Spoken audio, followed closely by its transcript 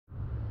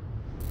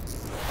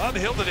On the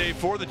hill today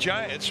for the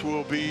Giants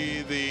will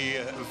be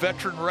the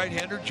veteran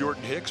right-hander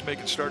Jordan Hicks,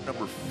 making start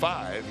number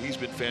 5. He's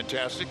been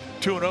fantastic.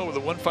 2-0 with a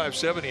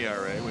 1.57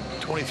 ERA. With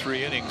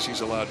 23 innings, he's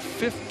allowed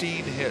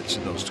 15 hits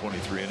in those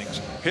 23 innings.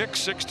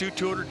 Hicks, 6'2",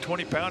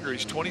 220-pounder.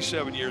 He's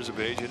 27 years of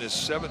age in his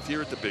 7th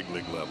year at the big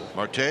league level.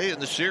 Marte in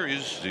the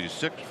series, he's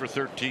 6 for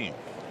 13.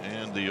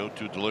 And the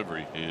 0-2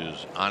 delivery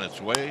is on its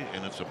way,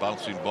 and it's a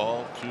bouncing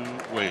ball to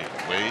Wade.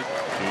 Wade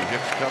to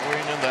Hicks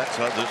covering, and that's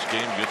how this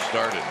game gets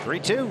started.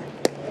 3-2.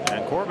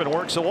 And Corbin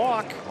works a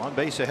walk on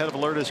base ahead of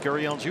Lourdes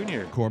Gurriel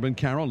Jr. Corbin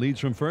Carroll leads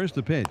from first.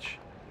 The pitch.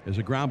 There's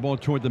a ground ball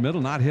toward the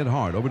middle, not hit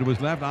hard. Over to his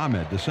left,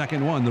 Ahmed. The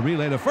second one, the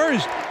relay to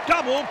first.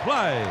 Double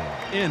play.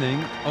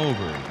 Inning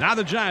over. Now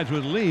the Giants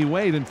with Lee,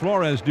 Wade, and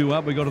Flores due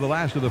up. We go to the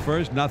last of the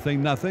first.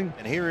 0-0.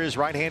 And here is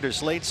right-hander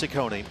Slade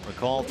Ciccone,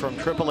 recalled from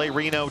AAA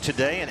Reno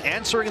today and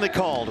answering the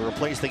call to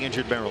replace the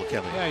injured Merrill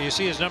Kelly. Yeah, you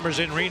see his numbers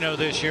in Reno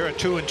this year, a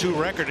 2-2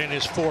 record in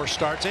his 4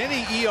 starts.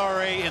 Any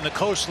ERA in the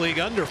Coast League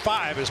under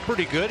 5 is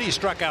pretty good. He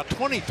struck out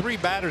 23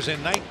 batters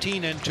in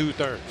 19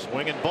 2/3.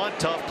 Swing and bunt,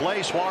 tough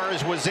play.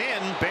 Suarez was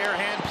in, bare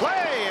hand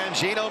play, and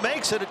Gino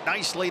makes it.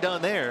 Nicely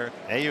done there.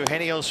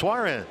 Eugenio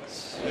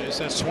Suarez. It's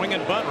that swing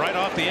and bunt right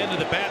off the end of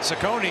the bat.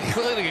 Ciccone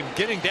really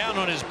getting down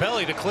on his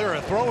belly to clear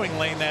a throwing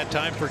lane that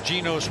time for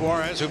Gino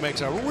Suarez, who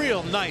makes a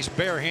real nice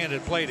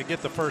barehanded play to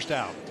get the first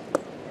out.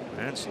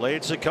 And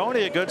Slade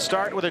Ciccone, a good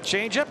start with a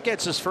changeup,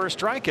 gets his first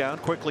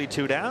strikeout. Quickly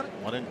 2 down.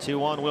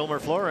 1-2 on Wilmer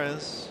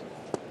Flores.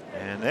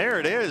 And there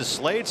it is,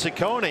 Slade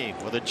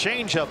Ciccone with a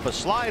changeup, a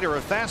slider,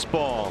 a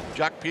fastball.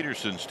 Jock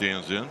Peterson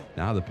stands in.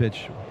 Now the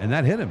pitch, and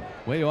that hit him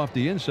way off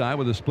the inside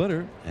with a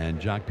splitter.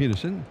 And Jock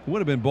Peterson would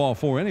have been ball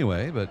 4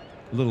 anyway, but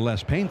a little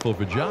less painful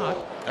for Jock.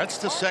 That's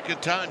the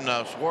second time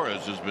now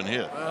Suarez has been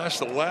hit. That's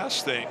the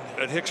last thing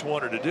that Hicks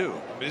wanted to do.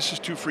 I mean, this is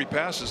 2 free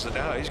passes, and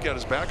now he's got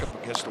his back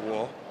up against the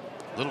wall.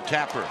 Little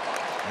tapper,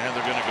 and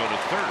they're going to go to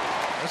third.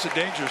 That's a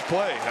dangerous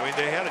play. I mean,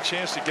 they had a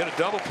chance to get a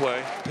double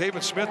play.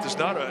 Pavement Smith is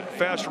not a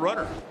fast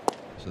runner.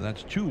 So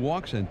that's 2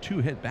 walks and 2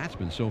 hit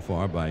batsmen so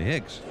far by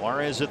Hicks.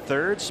 Suarez at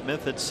third,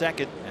 Smith at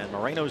second, and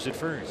Moreno's at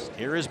first.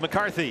 Here is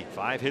McCarthy.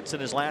 5 hits in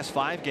his last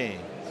 5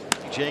 games.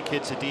 Jake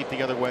hits it deep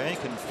the other way.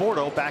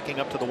 Conforto backing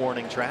up to the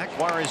warning track.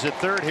 Suarez at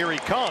third. Here he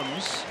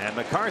comes. And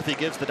McCarthy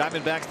gives the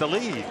Diamondbacks the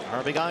lead.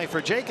 RBI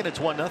for Jake, and it's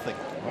 1-0.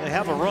 They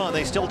have a run.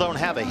 They still don't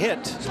have a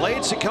hit.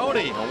 Slade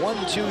Ciccone, a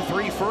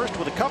 1-2-3 first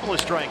with a couple of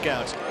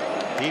strikeouts.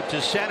 Deep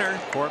to center.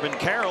 Corbin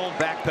Carroll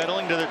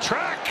backpedaling to the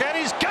track, and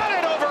he's got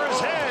it over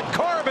his head.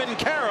 Corbin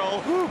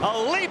Carroll,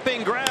 a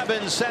leaping grab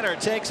in center,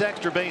 takes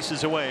extra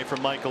bases away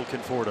from Michael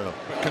Conforto.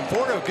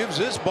 Conforto gives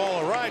this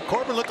ball a ride.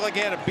 Corbin looked like he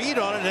had a beat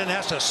on it and then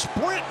has to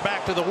sprint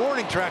back to the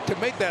warning track to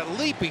make that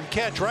leaping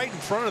catch right in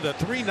front of the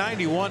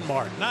 391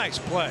 mark. Nice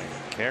play.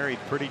 Carried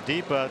pretty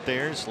deep out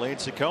there. Slade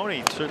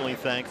Ciccone certainly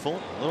thankful.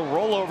 A little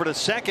rollover to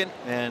second,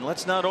 and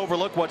let's not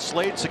overlook what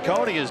Slade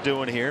Ciccone is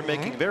doing here,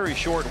 making very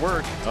short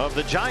work of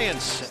the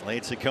Giants.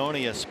 Slade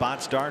Ciccone, a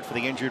spot start for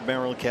the injured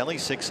Merrill Kelly.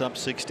 6 up,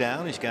 6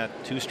 down. He's got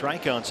 2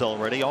 strikeouts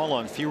already, all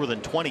on fewer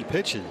than 20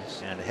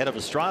 pitches, and ahead of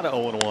Estrada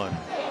 0-1.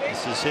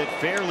 This is hit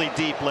fairly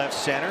deep left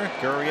center.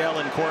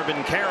 Gurriel and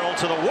Corbin Carroll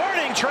to the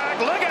warning track.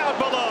 Look out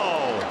below.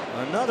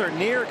 Another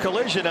near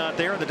collision out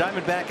there in the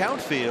Diamondback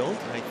outfield.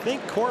 I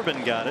think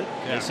Corbin got it.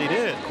 Yeah. Yes, he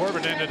did.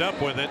 Corbin ended up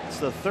with it. It's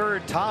the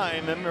 3rd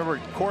time. I remember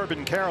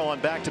Corbin Carroll on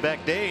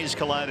back-to-back days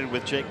collided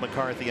with Jake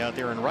McCarthy out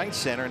there in right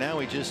center. Now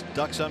he just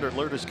ducks under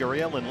Lourdes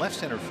Gurriel in left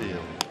center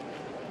field.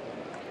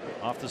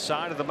 Off the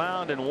side of the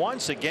mound, and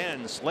once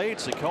again Slade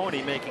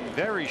Ciccone making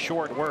very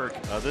short work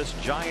of this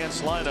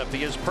Giants lineup.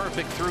 He is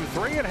perfect through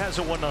 3 and has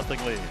a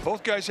 1-0 lead.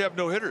 Both guys have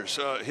no hitters.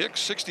 Hicks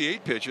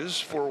 68 pitches,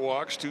 4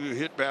 walks, 2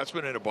 hit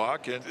batsmen and a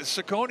balk, and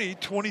Ciccone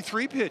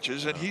 23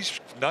 pitches, and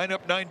he's 9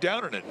 up, 9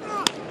 down in it.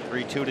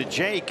 3-2 to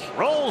Jake.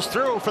 Rolls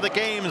through for the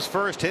game's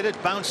first hit.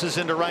 It bounces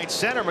into right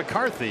center.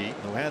 McCarthy,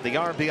 who had the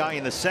RBI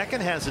in the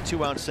second, has a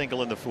 2-out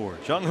single in the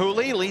 4th. Jung-Hoo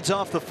Lee leads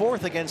off the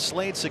 4th against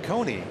Slade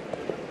Ciccone.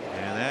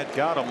 And that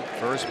got him.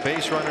 First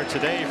base runner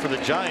today for the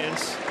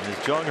Giants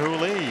is Jung-Hoo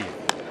Lee.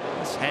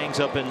 This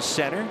hangs up in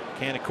center.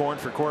 Can of corn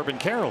for Corbin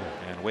Carroll.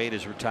 And Wade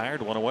is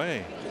retired, 1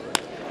 away.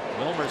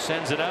 Wilmer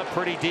sends it up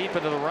pretty deep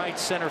into the right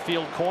center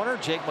field corner.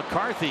 Jake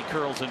McCarthy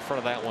curls in front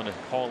of that one to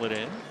haul it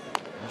in.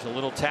 There's a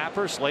little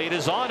tapper. Slade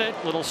is on it.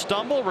 Little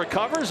stumble,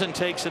 recovers and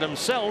takes it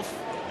himself.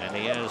 And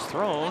he has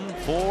thrown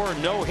 4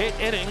 no-hit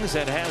innings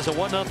and has a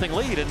 1-0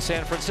 lead in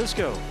San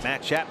Francisco.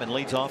 Matt Chapman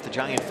leads off the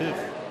Giant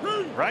 5th.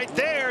 Right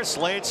there,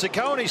 Slade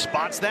Ciccone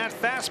spots that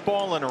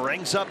fastball and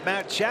rings up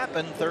Matt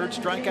Chapman. 3rd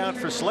strikeout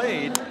for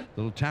Slade.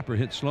 Little tapper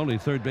hit slowly,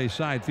 third base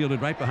side,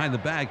 fielded right behind the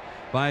bag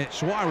by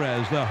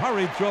Suarez. The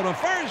hurried throw to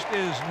first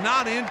is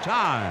not in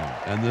time,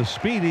 and the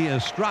speedy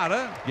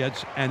Estrada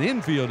gets an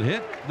infield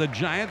hit, the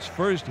Giants'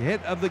 first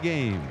hit of the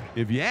game.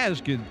 If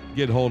Yaz could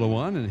get hold of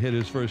one and hit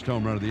his first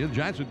home run of the year, the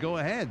Giants would go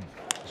ahead.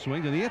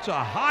 Swing to the, it's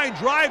a high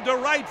drive to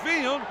right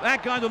field,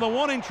 back onto the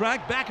warning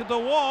track, back at the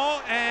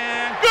wall,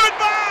 and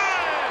goodbye!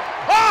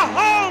 A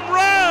home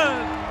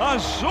run! A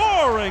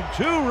soaring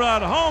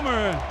 2-run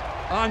homer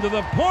onto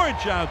the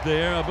porch out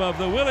there above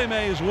the Willie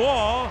Mays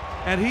wall,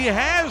 and he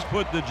has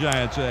put the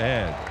Giants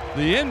ahead.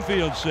 The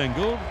infield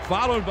single,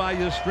 followed by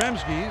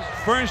Yastrzemski's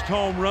first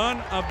home run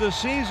of the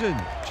season.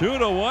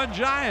 2-1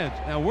 Giants.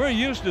 Now, we're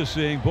used to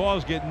seeing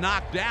balls get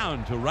knocked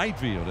down to right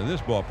field. In this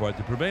ballpark,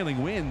 the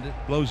prevailing wind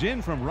blows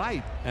in from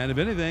right. And if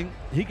anything,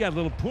 he got a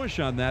little push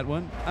on that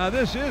one.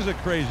 This is a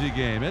crazy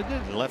game, isn't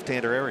it?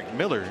 Left-hander Eric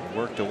Miller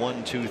worked a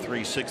 1-2-3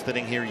 6th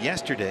inning here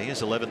yesterday,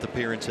 his 11th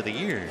appearance of the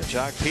year.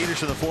 Jock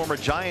Peterson, the former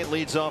Giant,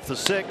 leads off the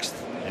 6th.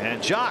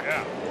 And Jock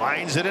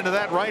lines it into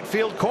that right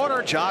field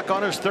corner. Jock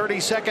on his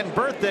 32nd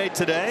birthday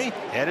today,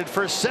 headed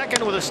for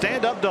second with a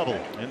stand-up double.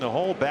 In the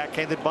hole,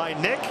 backhanded by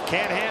Nick.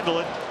 Can't handle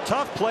it.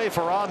 Tough play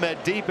for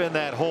Ahmed deep in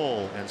that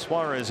hole. And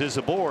Suarez is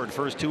aboard.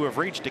 First two have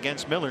reached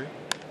against Miller.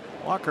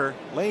 Walker,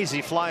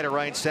 lazy fly to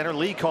right center.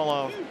 Lee call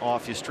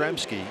off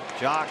Yastrzemski.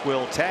 Jock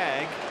will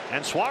tag.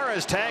 And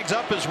Suarez tags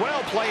up as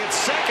well. Play at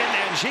second,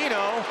 and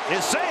Gino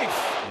is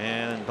safe.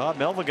 And Bob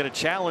Melvin going to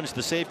challenge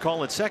the safe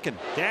call at second.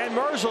 Dan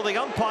Merzel, the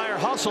umpire,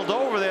 hustled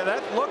over there.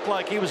 That looked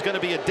like he was going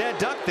to be a dead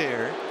duck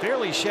there.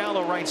 Fairly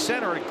shallow right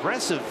center.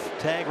 Aggressive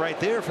tag right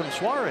there from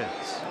Suarez.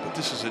 But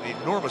this is an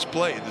enormous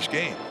play in this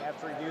game.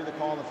 After review, the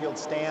call on the field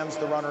stands.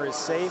 The runner is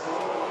safe.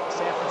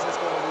 San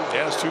Francisco.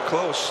 Yeah, it's too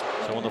close.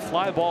 So on the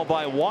fly ball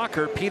by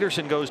Walker,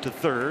 Peterson goes to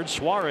third,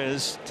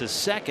 Suarez to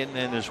second,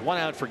 and there's one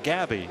out for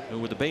Gabby, who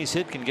with the base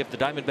hit can give the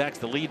Diamondbacks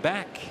the lead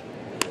back.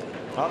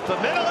 Up the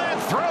middle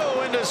and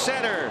throw into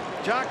center.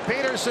 Jock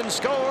Peterson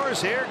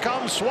scores. Here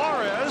comes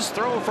Suarez.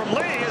 Throw from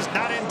Lee is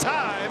not in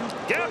time.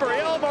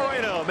 Gabriel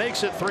Moreno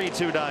makes it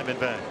 3-2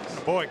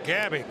 Diamondbacks. Boy,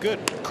 Gabby, good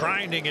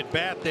grinding at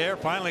bat there.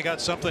 Finally got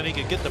something he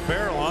could get the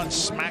barrel on.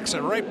 Smacks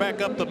it right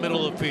back up the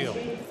middle of the field.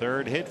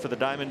 Third hit for the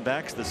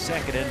Diamondbacks, the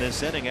second in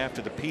this inning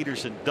after the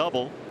Peterson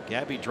double.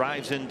 Gabby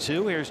drives in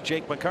two. Here's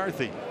Jake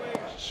McCarthy.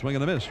 Swing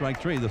and a miss, strike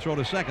three. The throw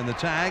to second, the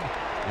tag,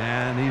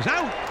 and he's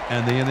out,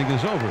 and the inning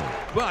is over.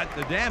 But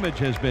the damage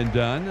has been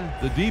done.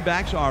 The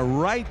D-backs are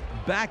right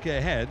back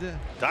ahead.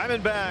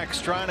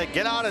 Diamondbacks trying to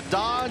get out of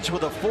Dodge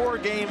with a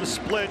 4-game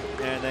split,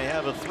 and they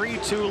have a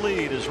 3-2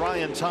 lead as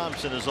Ryan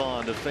Thompson is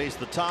on to face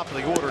the top of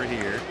the order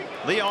here.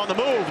 Lee on the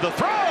move, the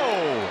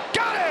throw,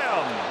 got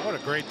him! What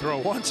a great throw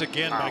once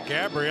again by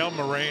Gabriel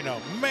Moreno.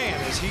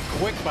 Man, is he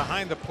quick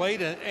behind the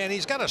plate, and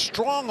he's got a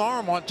strong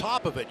arm on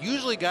top of it.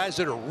 Usually guys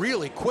that are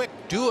really quick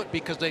do it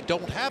because they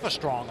don't have a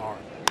strong arm.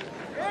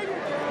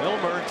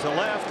 Wilmer to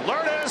left.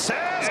 Lourdes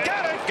has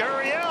got it.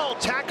 Gurriel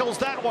tackles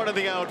that one in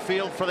the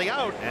outfield for the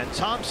out. And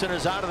Thompson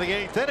is out of the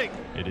 8th inning.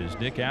 It is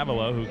Nick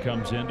Avila who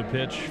comes in to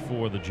pitch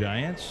for the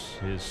Giants.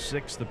 His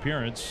 6th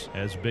appearance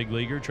as big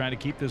leaguer, trying to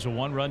keep this a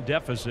 1-run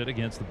deficit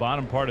against the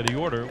bottom part of the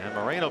order. And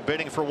Moreno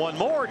bidding for one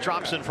more.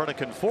 Drops in front of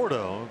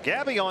Conforto.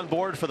 Gabby on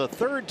board for the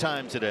 3rd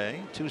time today.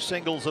 2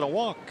 singles and a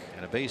walk.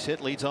 And a base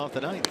hit leads off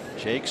the 9th.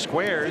 Jake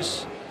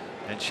squares.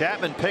 And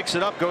Chapman picks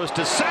it up, goes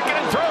to second,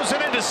 and throws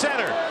it into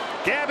center.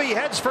 Gabby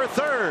heads for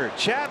third.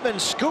 Chapman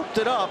scooped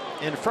it up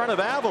in front of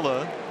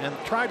Avila and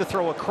tried to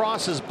throw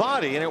across his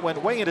body, and it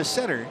went way into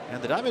center.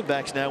 And the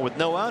Diamondbacks now with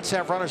no outs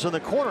have runners in the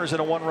corners in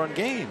a 1-run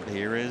game.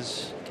 Here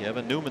is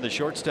Kevin Newman, the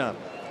shortstop.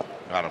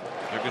 Got him.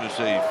 They're going to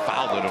say he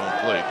fouled it on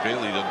plate.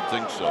 Bailey doesn't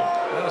think so.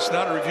 Well, it's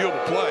not a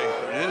reviewable play.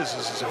 It is.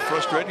 This is a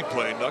frustrating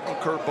play. Knuckle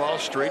curveball,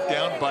 straight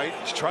down bite.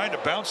 He's trying to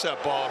bounce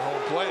that ball at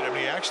home plate. I mean,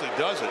 he actually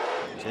does it.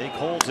 Jake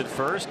holds it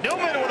first.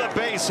 Newman with a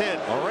base hit.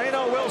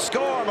 Moreno will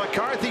score.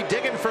 McCarthy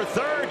digging for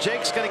third.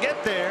 Jake's going to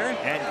get there.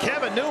 And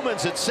Kevin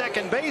Newman's at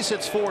second base.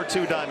 It's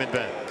 4-2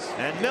 Diamondbacks.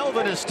 And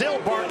Melvin is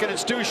still barking.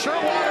 It's Stu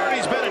Sherwater, and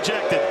he's been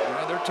ejected.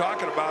 They're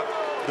talking about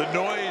the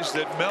noise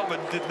that Melvin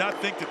did not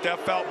think that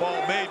foul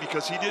ball made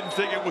because he didn't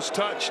think it was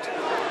touched.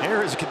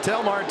 Here is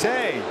Ketel Marte.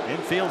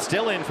 Infield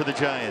still in for the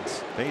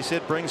Giants. Base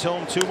hit brings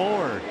home 2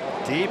 more.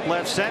 Deep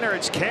left center.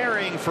 It's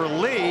carrying for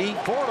Lee.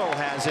 Fordo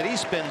has it. He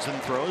spins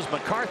and throws.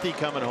 McCarthy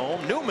coming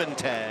home. Newman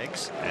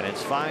tags. And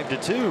it's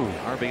 5-2.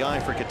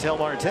 RBI for Ketel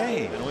Marte.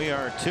 And we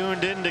are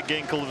tuned into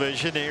Ginkel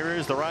Vision. Here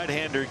is the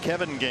right-hander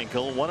Kevin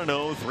Ginkel.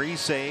 1-0, 3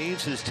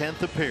 saves. His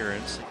 10th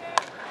appearance.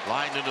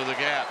 Lined into the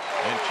gap,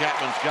 and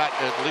Chapman's got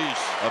at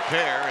least a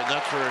pair, and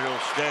that's where he'll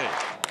stay.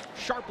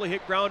 Sharply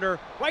hit grounder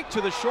right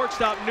to the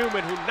shortstop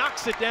Newman, who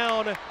knocks it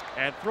down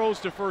and throws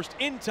to first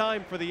in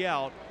time for the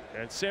out.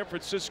 And San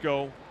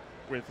Francisco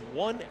with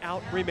 1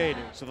 out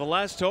remaining. So the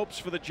last hopes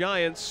for the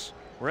Giants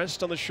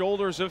rest on the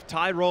shoulders of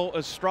Thairo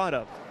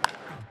Estrada.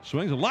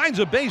 Swings, lines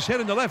a base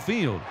hit into left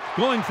field.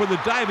 Going for the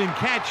diving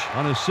catch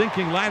on a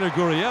sinking liner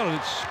Gurriel, and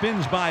it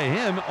spins by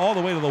him all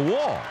the way to the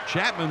wall.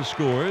 Chapman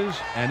scores,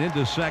 and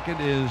into second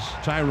is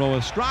Thairo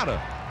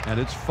Estrada. And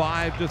it's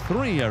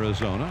 5-3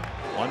 Arizona.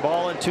 1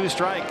 ball and 2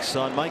 strikes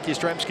on Mike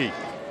Yastrzemski.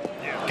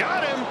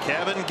 Got him.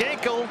 Kevin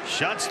Ginkel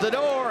shuts the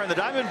door, and the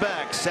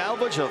Diamondbacks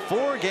salvage a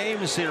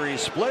 4-game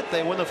series split.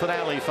 They win the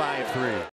finale 5-3.